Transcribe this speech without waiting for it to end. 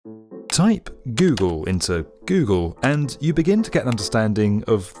Type Google into Google and you begin to get an understanding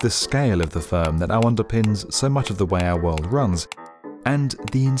of the scale of the firm that now underpins so much of the way our world runs, and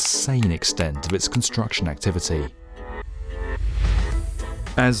the insane extent of its construction activity.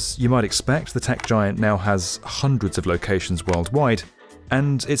 As you might expect, the tech giant now has hundreds of locations worldwide,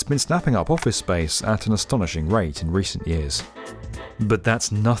 and it's been snapping up office space at an astonishing rate in recent years. But that's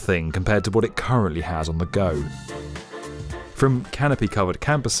nothing compared to what it currently has on the go. From canopy-covered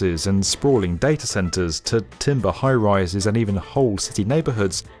campuses and sprawling data centres to timber high-rises and even whole city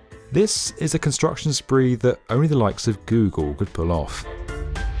neighbourhoods, this is a construction spree that only the likes of Google could pull off.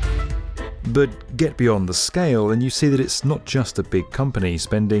 But get beyond the scale and you see that it's not just a big company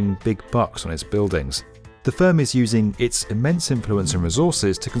spending big bucks on its buildings. The firm is using its immense influence and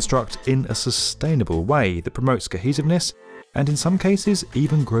resources to construct in a sustainable way that promotes cohesiveness and in some cases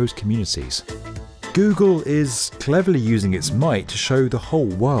even grows communities. Google is cleverly using its might to show the whole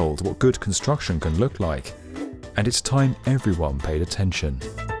world what good construction can look like, and it's time everyone paid attention.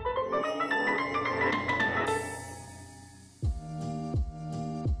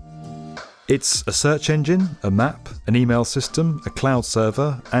 It's a search engine, a map, an email system, a cloud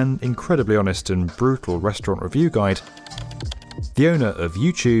server, an incredibly honest and brutal restaurant review guide, the owner of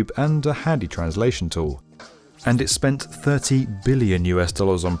YouTube, and a handy translation tool. And it spent $30 billion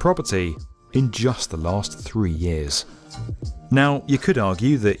on property in just the last 3 years. Now, you could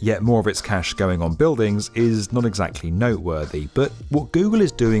argue that yet more of its cash going on buildings is not exactly noteworthy, but what Google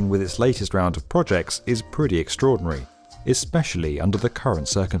is doing with its latest round of projects is pretty extraordinary, especially under the current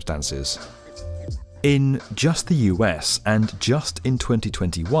circumstances. In just the US and just in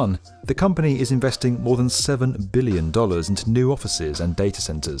 2021, the company is investing more than $7 billion into new offices and data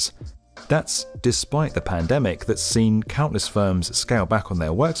centers. That's despite the pandemic that's seen countless firms scale back on their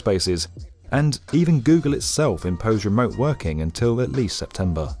workspaces, and even Google itself impose remote working until at least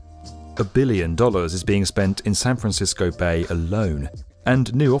September. $1 billion is being spent in San Francisco Bay alone,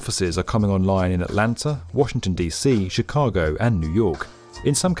 and new offices are coming online in Atlanta, Washington DC, Chicago and New York,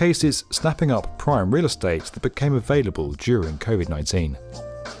 in some cases snapping up prime real estate that became available during COVID-19.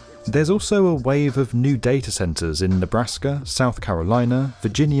 There's also a wave of new data centers in Nebraska, South Carolina,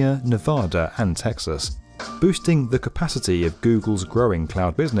 Virginia, Nevada and Texas, boosting the capacity of Google's growing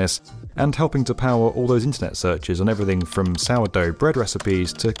cloud business and helping to power all those internet searches on everything from sourdough bread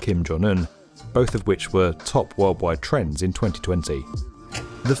recipes to Kim Jong-un, both of which were top worldwide trends in 2020.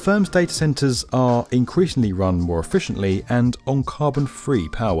 The firm's data centers are increasingly run more efficiently and on carbon-free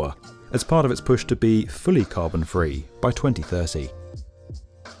power, as part of its push to be fully carbon-free by 2030.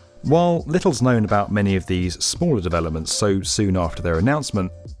 While little's known about many of these smaller developments so soon after their announcement,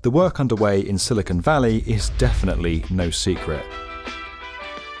 the work underway in Silicon Valley is definitely no secret.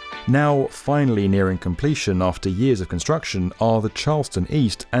 Now finally nearing completion after years of construction are the Charleston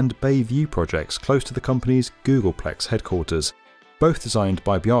East and Bayview projects close to the company's Googleplex headquarters, both designed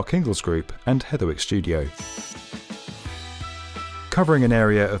by Bjarke Ingels Group and Heatherwick Studio. Covering an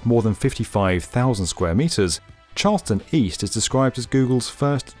area of more than 55,000 square meters, Charleston East is described as Google's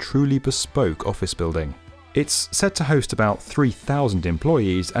first truly bespoke office building. It's set to host about 3,000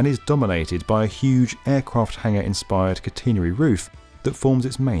 employees and is dominated by a huge aircraft hangar-inspired catenary roof that forms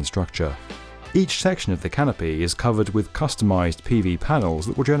its main structure. Each section of the canopy is covered with customised PV panels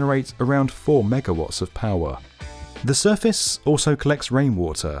that will generate around 4 megawatts of power. The surface also collects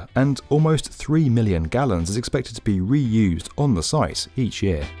rainwater, and almost 3 million gallons is expected to be reused on the site each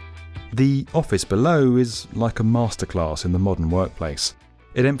year. The office below is like a masterclass in the modern workplace.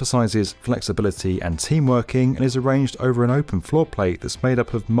 It emphasises flexibility and teamworking and is arranged over an open floor plate that's made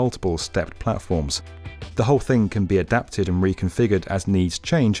up of multiple stepped platforms. The whole thing can be adapted and reconfigured as needs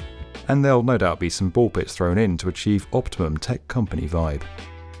change, and there'll no doubt be some ball pits thrown in to achieve optimum tech company vibe.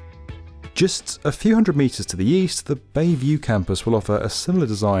 Just a few hundred metres to the east, the Bayview campus will offer a similar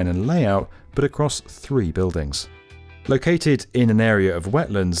design and layout, but across 3 buildings. Located in an area of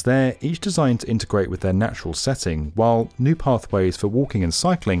wetlands, they're each designed to integrate with their natural setting, while new pathways for walking and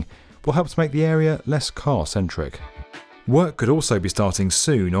cycling will help to make the area less car-centric. Work could also be starting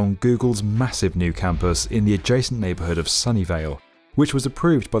soon on Google's massive new campus in the adjacent neighbourhood of Sunnyvale, which was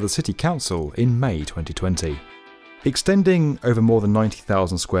approved by the City Council in May 2020. Extending over more than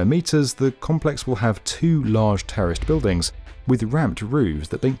 90,000 square metres, the complex will have 2 large terraced buildings with ramped roofs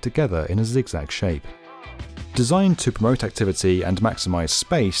that link together in a zigzag shape. Designed to promote activity and maximise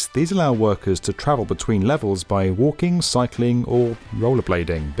space, these allow workers to travel between levels by walking, cycling or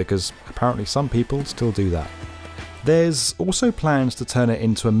rollerblading, because apparently some people still do that. There's also plans to turn it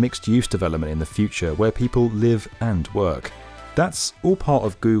into a mixed-use development in the future where people live and work. That's all part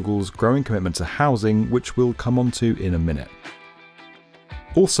of Google's growing commitment to housing, which we'll come onto in a minute.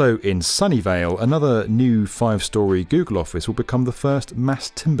 Also in Sunnyvale, another new 5-storey Google office will become the first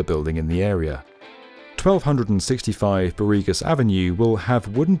mass timber building in the area. 1265 Borregas Avenue will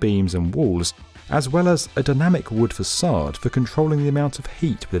have wooden beams and walls, as well as a dynamic wood facade for controlling the amount of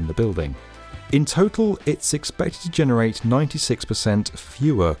heat within the building. In total, it's expected to generate 96%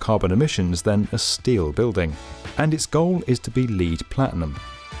 fewer carbon emissions than a steel building, and its goal is to be LEED Platinum.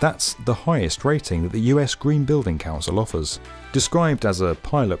 That's the highest rating that the US Green Building Council offers. Described as a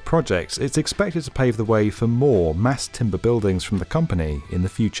pilot project, it's expected to pave the way for more mass timber buildings from the company in the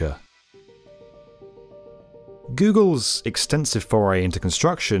future. Google's extensive foray into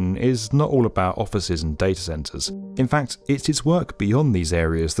construction is not all about offices and data centres. In fact, it's its work beyond these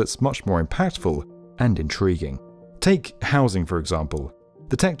areas that's much more impactful and intriguing. Take housing, for example.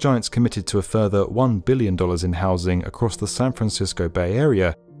 The tech giant's committed to a further $1 billion in housing across the San Francisco Bay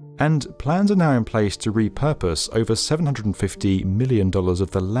Area, and plans are now in place to repurpose over $750 million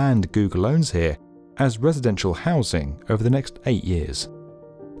of the land Google owns here as residential housing over the next 8 years.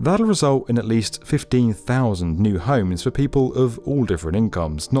 That'll result in at least 15,000 new homes for people of all different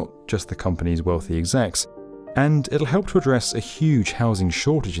incomes, not just the company's wealthy execs, and it'll help to address a huge housing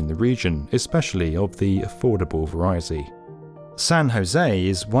shortage in the region, especially of the affordable variety. San Jose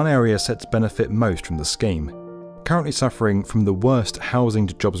is one area set to benefit most from the scheme. Currently suffering from the worst housing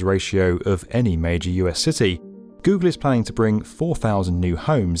to jobs ratio of any major US city, Google is planning to bring 4,000 new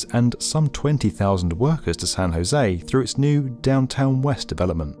homes and some 20,000 workers to San Jose through its new Downtown West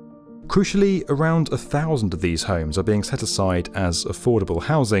development. Crucially, around 1,000 of these homes are being set aside as affordable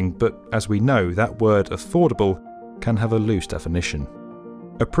housing, but as we know, that word affordable can have a loose definition.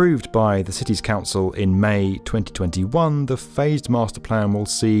 Approved by the city's council in May 2021, the phased master plan will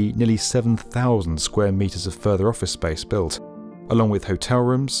see nearly 7,000 square metres of further office space built, along with hotel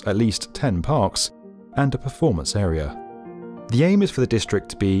rooms, at least 10 parks, and a performance area. The aim is for the district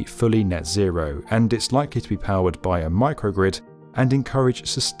to be fully net zero, and it's likely to be powered by a microgrid and encourage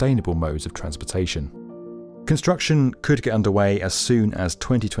sustainable modes of transportation. Construction could get underway as soon as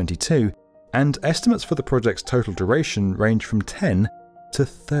 2022, and estimates for the project's total duration range from 10 to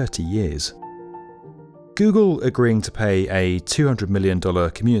 30 years. Google agreeing to pay a $200 million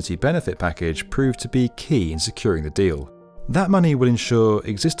community benefit package proved to be key in securing the deal. That money will ensure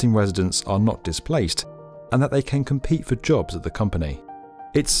existing residents are not displaced and that they can compete for jobs at the company.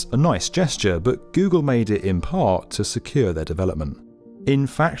 It's a nice gesture, but Google made it in part to secure their development. In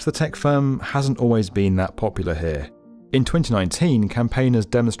fact, the tech firm hasn't always been that popular here. In 2019, campaigners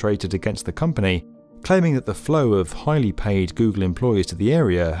demonstrated against the company, claiming that the flow of highly paid Google employees to the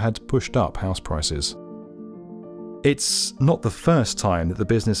area had pushed up house prices. It's not the first time that the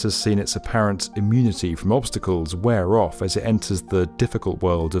business has seen its apparent immunity from obstacles wear off as it enters the difficult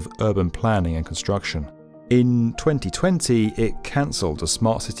world of urban planning and construction. In 2020, it cancelled a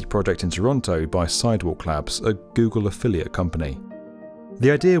smart city project in Toronto by Sidewalk Labs, a Google affiliate company.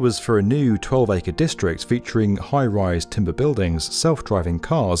 The idea was for a new 12-acre district featuring high-rise timber buildings, self-driving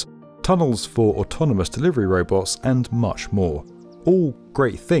cars, tunnels for autonomous delivery robots, and much more. All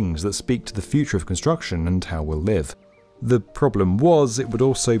great things that speak to the future of construction and how we'll live. The problem was it would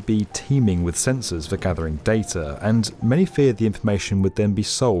also be teeming with sensors for gathering data, and many feared the information would then be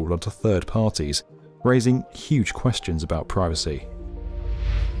sold onto third parties, raising huge questions about privacy.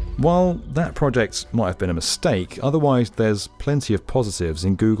 While that project might have been a mistake, otherwise there's plenty of positives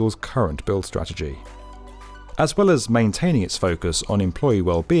in Google's current build strategy. As well as maintaining its focus on employee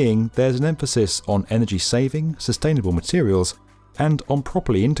well-being, there's an emphasis on energy saving, sustainable materials, and on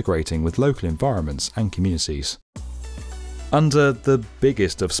properly integrating with local environments and communities. Under the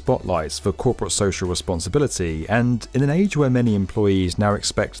biggest of spotlights for corporate social responsibility, and in an age where many employees now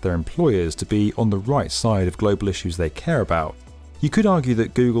expect their employers to be on the right side of global issues they care about, you could argue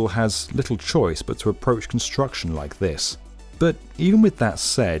that Google has little choice but to approach construction like this. But even with that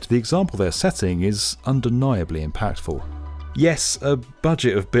said, the example they're setting is undeniably impactful. Yes, a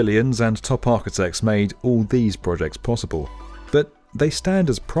budget of billions and top architects made all these projects possible, but they stand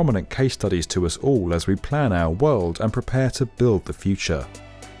as prominent case studies to us all as we plan our world and prepare to build the future.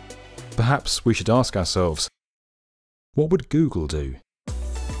 Perhaps we should ask ourselves, what would Google do?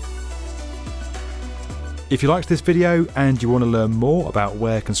 If you liked this video and you want to learn more about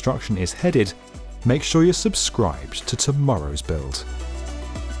where construction is headed, make sure you're subscribed to tomorrow's build.